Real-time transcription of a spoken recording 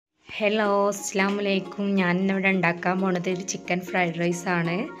Hello അസ്സലാമു അലൈക്കും. ഞാൻ ഇവിടെ ഉണ്ടാക്കാൻ പോണത് ഒരു ചിക്കൻ ഫ്രൈഡ് റൈസ്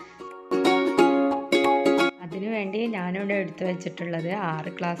ആണ്. അതിനുവേണ്ടി ഞാനിവിടെ എടുത്തു വെച്ചിട്ടുള്ളത്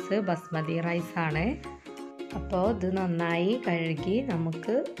 6 ഗ്ലാസ് ബസ്മതി റൈസ് ആണ്. അപ്പോൾ ഇത് നന്നായി കഴുകി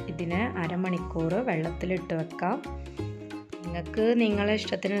നമുക്ക് ഇതിനെ അരമണിക്കൂർ വെള്ളത്തിലിട്ട് വെക്കാം. നിങ്ങൾക്ക് നിങ്ങളുടെ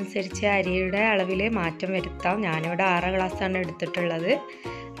ഇഷ്ടത്തിനനുസരിച്ച് അരിയുടെ അളവിൽ മാറ്റം വരുത്താം. ഞാനിവിടെ 6 ഗ്ലാസ്സാണ് എടുത്തിട്ടുള്ളത്.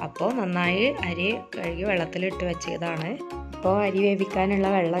 അപ്പോൾ നന്നായി അരി കഴുകി വെള്ളത്തിലിട്ട് വെച്ചതാണ്. അപ്പോൾ അരി വേവിക്കാനുള്ള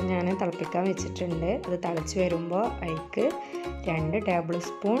വെള്ളം ഞാൻ തിളപ്പിക്കാൻ വെച്ചിട്ടുണ്ട്. അത് തിളച്ച് വരുമ്പോൾ അതിലേക്ക് 2 ടേബിൾ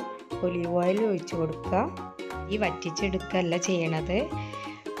സ്പൂൺ ഒലീവ് ഓയിൽ ഒഴിച്ച് കൊടുക്കുക. ഈ വറ്റിച്ചെടുക്കുകയല്ല ചെയ്യണത്.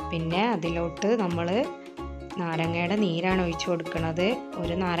 പിന്നെ അതിലോട്ട് നമ്മൾ നാരങ്ങയുടെ നീരാണ് ഒഴിച്ച് കൊടുക്കുന്നത്.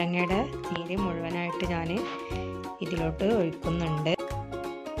 ഒരു നാരങ്ങയുടെ നീര് മുഴുവനായിട്ട് ഞാൻ ഇതിലോട്ട് ഒഴിക്കുന്നുണ്ട്.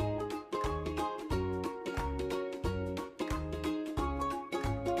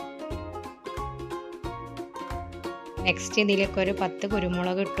 നെക്സ്റ്റ് ഇതിലേക്ക് ഒരു 10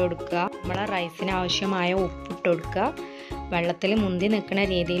 കുരുമുളക് ഇട്ട് കൊടുക്കുക. നമ്മളെ റൈസിന് ആവശ്യമായ ഉപ്പ് ഇട്ട് കൊടുക്കുക. വെള്ളത്തിൽ മുന്തി നിൽക്കുന്ന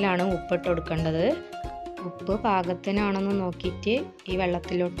രീതിയിലാണ് ഉപ്പ് ഇട്ട് കൊടുക്കേണ്ടത്. ഉപ്പ് പാകത്തിനാണെന്ന് നോക്കിയിട്ട് ഈ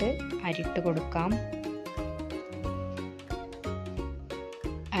വെള്ളത്തിലോട്ട് അരിയിട്ട് കൊടുക്കാം.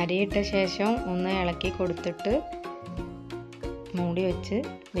 അരിയിട്ട ശേഷം ഒന്ന് ഇളക്കി കൊടുത്തിട്ട് മൂടി വെച്ച്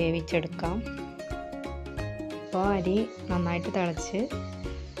വേവിച്ചെടുക്കാം. അപ്പോൾ അരി നന്നായിട്ട് തിളച്ച്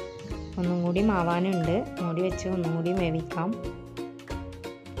ഒന്നും കൂടി മാവാനുണ്ട്. മൂടി വെച്ച് ഒന്നും കൂടി വേവിക്കാം.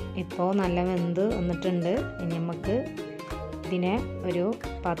 ഇപ്പോൾ നല്ല വെന്ത് വന്നിട്ടുണ്ട്. ഇനി നമുക്ക് ഇതിനെ ഒരു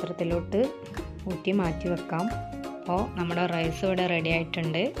പാത്രത്തിലോട്ട് ഊറ്റി മാറ്റി വെക്കാം. അപ്പോൾ നമ്മുടെ റൈസ് ഇവിടെ റെഡി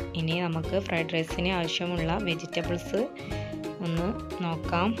ആയിട്ടുണ്ട്. ഇനി നമുക്ക് ഫ്രൈഡ് റൈസിന് ആവശ്യമുള്ള വെജിറ്റബിൾസ് ഒന്ന്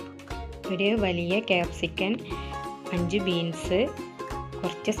നോക്കാം. ഒരു വലിയ ക്യാപ്സിക്കൻ, 5 ബീൻസ്,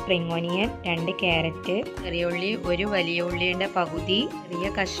 കുറച്ച് സ്പ്രിംഗ് ഓനിയൻ, 2 ക്യാരറ്റ്, ചെറിയ ഉള്ളി, ഒരു വലിയ ഉള്ളിയുടെ പകുതി, ചെറിയ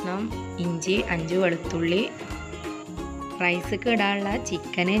കഷ്ണം ഇഞ്ചി, 5 വെളുത്തുള്ളി. റൈസ്ക്ക് ഇടാനുള്ള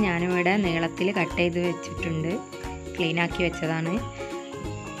ചിക്കന് ഞാനിവിടെ നീളത്തിൽ കട്ട് ചെയ്ത് വെച്ചിട്ടുണ്ട്. ക്ലീനാക്കി വെച്ചതാണ്.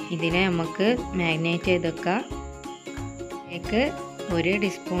 ഇതിനെ നമുക്ക് മാരിനേറ്റ് ചെയ്ത് വെക്കാം. ഇതിലേക്ക് 1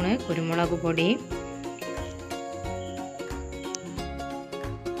 ടീസ്പൂണ് കുരുമുളക് പൊടി,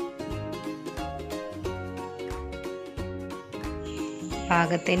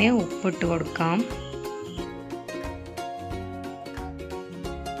 പാകത്തിന് ഉപ്പിട്ട് കൊടുക്കാം.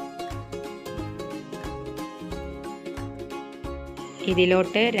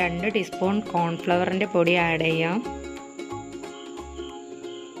 ഇതിലോട്ട് 2 ടീസ്പൂൺ കോൺഫ്ലവറിൻ്റെ പൊടി ആഡ് ചെയ്യാം.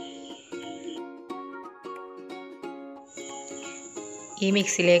 ഈ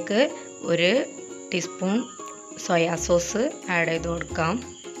മിക്സിലേക്ക് 1 ടീസ്പൂൺ സോയാ സോസ് ആഡ് ചെയ്ത് കൊടുക്കാം.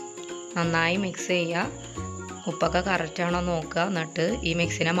 നന്നായി മിക്സ് ചെയ്യുക. ഉപ്പൊക്കെ കറക്റ്റാണോ നോക്കുക. എന്നിട്ട് ഈ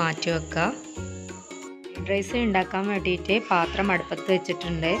മിക്സിനെ മാറ്റി വെക്കുക. ഫ്രൈഡ് റൈസ് ഉണ്ടാക്കാൻ വേണ്ടിയിട്ട് പാത്രം അടുപ്പത്ത്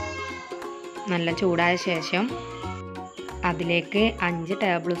വെച്ചിട്ടുണ്ട്. നല്ല ചൂടായ ശേഷം അതിലേക്ക് 5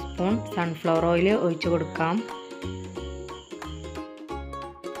 ടേബിൾ സ്പൂൺ സൺഫ്ലവർ ഓയിൽ ഒഴിച്ചു കൊടുക്കാം.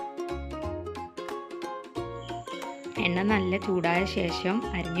 എണ്ണ നല്ല ചൂടായ ശേഷം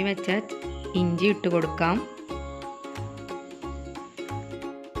അരിഞ്ഞു വെച്ച ഇഞ്ചി ഇട്ട് കൊടുക്കാം.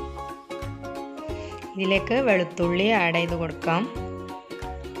 ഇതിലേക്ക് വെളുത്തുള്ളി ആഡ് ചെയ്ത് കൊടുക്കാം.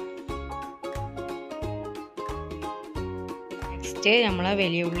 നെക്സ്റ്റ് നമ്മൾ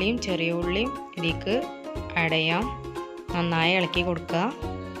വലിയ ഉള്ളിയും ചെറിയ ഉള്ളിയും ഇതിലേക്ക് ആഡ് ചെയ്യാം. നന്നായി ഇളക്കി കൊടുക്കുക.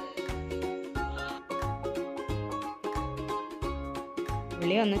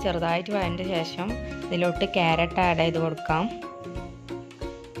 ഉള്ളി ഒന്ന് ചെറുതായിട്ട് വഴണ്ട ശേഷം ഇതിലോട്ട് ക്യാരറ്റ് ആഡ് ചെയ്ത് കൊടുക്കാം.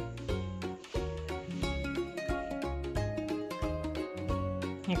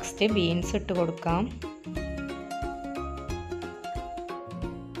 നെക്സ്റ്റ് ബീൻസ് ഇട്ട് കൊടുക്കാം.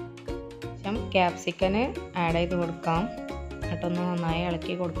 ശേഷം ക്യാപ്സിക്കന് ആഡ് ചെയ്ത് കൊടുക്കാം. എന്നിട്ടൊന്ന് നന്നായി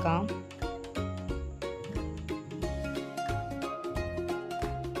ഇളക്കി കൊടുക്കാം.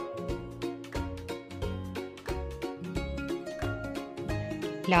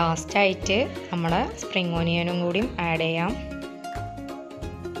 ലാസ്റ്റായിട്ട് നമ്മൾ സ്പ്രിംഗ് ഓനിയനും കൂടി ആഡ് ചെയ്യാം.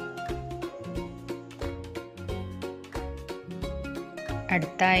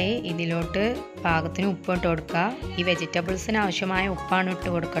 അടുത്തായി ഇതിലോട്ട് പാകത്തിന് ഉപ്പ് ഇട്ട് കൊടുക്കുക. ഈ വെജിറ്റബിൾസിന് ആവശ്യമായ ഉപ്പാണ് ഇട്ട്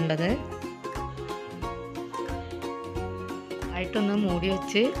കൊടുക്കേണ്ടത്. ആയിട്ടൊന്ന് മൂടി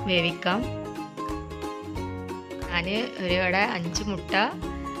വെച്ച് വേവിക്കാം. ഞാൻ ഇവിടെ 5 മുട്ട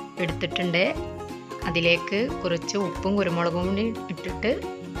എടുത്തിട്ടുണ്ട്. അതിലേക്ക് കുറച്ച് ഉപ്പും കുരുമുളകും കൂടി ഇട്ടിട്ട്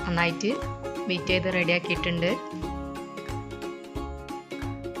നന്നായിട്ട് ബീറ്റ് ചെയ്ത് റെഡിയാക്കിയിട്ടുണ്ട്.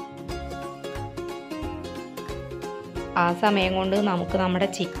 ആ സമയം കൊണ്ട് നമുക്ക് നമ്മുടെ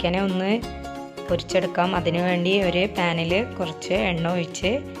ചിക്കനെ ഒന്ന് പൊരിച്ചെടുക്കാം. അതിനു വേണ്ടി ഒരു പാനിൽ കുറച്ച് എണ്ണ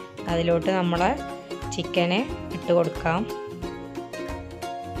ഒഴിച്ച് അതിലോട്ട് നമ്മളെ ചിക്കനെ ഇട്ട് കൊടുക്കാം.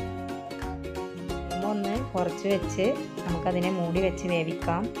 ഒന്ന് കുറച്ച് വെച്ച് നമുക്കതിനെ മൂടി വെച്ച്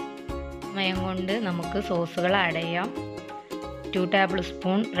വേവിക്കാം. സമയം കൊണ്ട് നമുക്ക് സോസുകൾ ആഡ് ചെയ്യാം. 2 table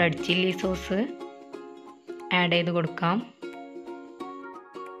spoon red chilli sauce add ചെയ്ത് കൊടുക്കാം.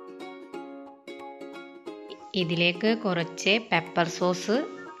 ഇതിലേക്ക് കുറച്ച് പെപ്പർ സോസ്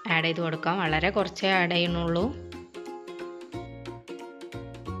ആഡ് ചെയ്ത് കൊടുക്കാം. വളരെ കുറച്ചേ ആഡ് ചെയ്യുന്നുള്ളൂ.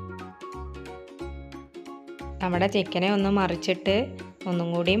 നമ്മുടെ ചിക്കനെ ഒന്ന് മറിച്ചിട്ട് ഒന്നും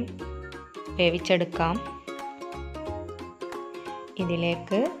കൂടി വേവിച്ചെടുക്കാം.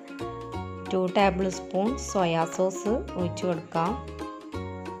 ഇതിലേക്ക് 2 ടേബിൾ സ്പൂൺ സോയാ സോസ് ഒഴിച്ച് കൊടുക്കാം.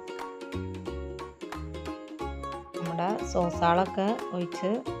 നമ്മുടെ സോസുകളൊക്കെ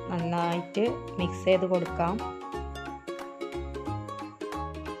ഒഴിച്ച് നന്നായിട്ട് മിക്സ് ചെയ്ത് കൊടുക്കാം.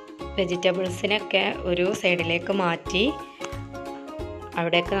 വെജിറ്റബിൾസിനൊക്കെ ഒരു സൈഡിലേക്ക് മാറ്റി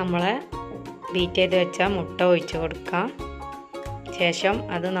അവിടേക്ക് നമ്മൾ ബീറ്റ് ചെയ്ത് വെച്ച മുട്ട ഒഴിച്ച് കൊടുക്കാം. ശേഷം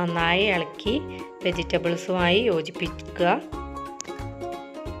അത് നന്നായി ഇളക്കി വെജിറ്റബിൾസുമായി യോജിപ്പിക്കുക.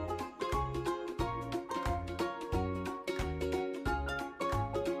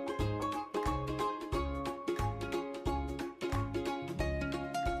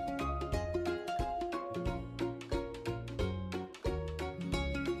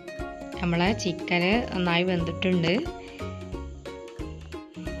 നമ്മളെ ചിക്കന് നന്നായി വെന്തിട്ടുണ്ട്.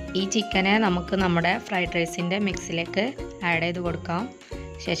 ഈ ചിക്കനെ നമുക്ക് നമ്മുടെ ഫ്രൈഡ് റൈസിൻ്റെ മിക്സിലേക്ക് ആഡ് ചെയ്ത് കൊടുക്കാം.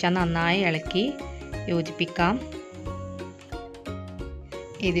 ശേഷം നന്നായി ഇളക്കി യോജിപ്പിക്കാം.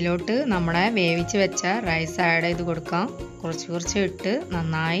 ഇതിലോട്ട് നമ്മുടെ വേവിച്ച് വെച്ച റൈസ് ആഡ് ചെയ്ത് കൊടുക്കാം. കുറച്ച് കുറച്ച് ഇട്ട്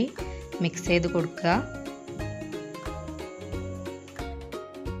നന്നായി മിക്സ് ചെയ്ത് കൊടുക്കുക.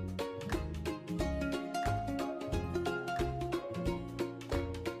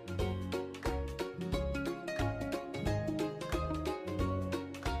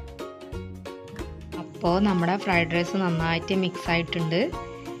 അപ്പോൾ നമ്മുടെ ഫ്രൈഡ് റൈസ് നന്നായിട്ട് മിക്സ് ആയിട്ടുണ്ട്.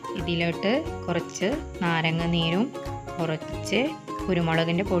 ഇതിലോട്ട് കുറച്ച് നാരങ്ങ നീരും കുറച്ച്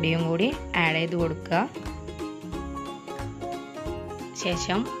കുരുമുളകിൻ്റെ പൊടിയും കൂടി ആഡ് ചെയ്ത് കൊടുക്കുക.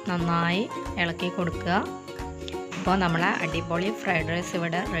 ശേഷം നന്നായി ഇളക്കി കൊടുക്കുക. അപ്പോൾ നമ്മളെ അടിപൊളി ഫ്രൈഡ് റൈസ്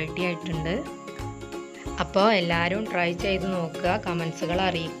ഇവിടെ റെഡി ആയിട്ടുണ്ട്. അപ്പോൾ എല്ലാവരും ട്രൈ ചെയ്ത് നോക്കുക, കമൻസുകൾ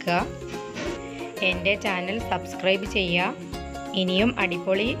അറിയിക്കുക. എൻ്റെ ചാനൽ സബ്സ്ക്രൈബ് ചെയ്യുക. ഇനിയും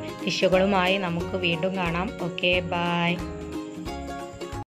അടിപൊളി ഡിഷുകളുമായി നമുക്ക് വീണ്ടും കാണാം. Okay, by.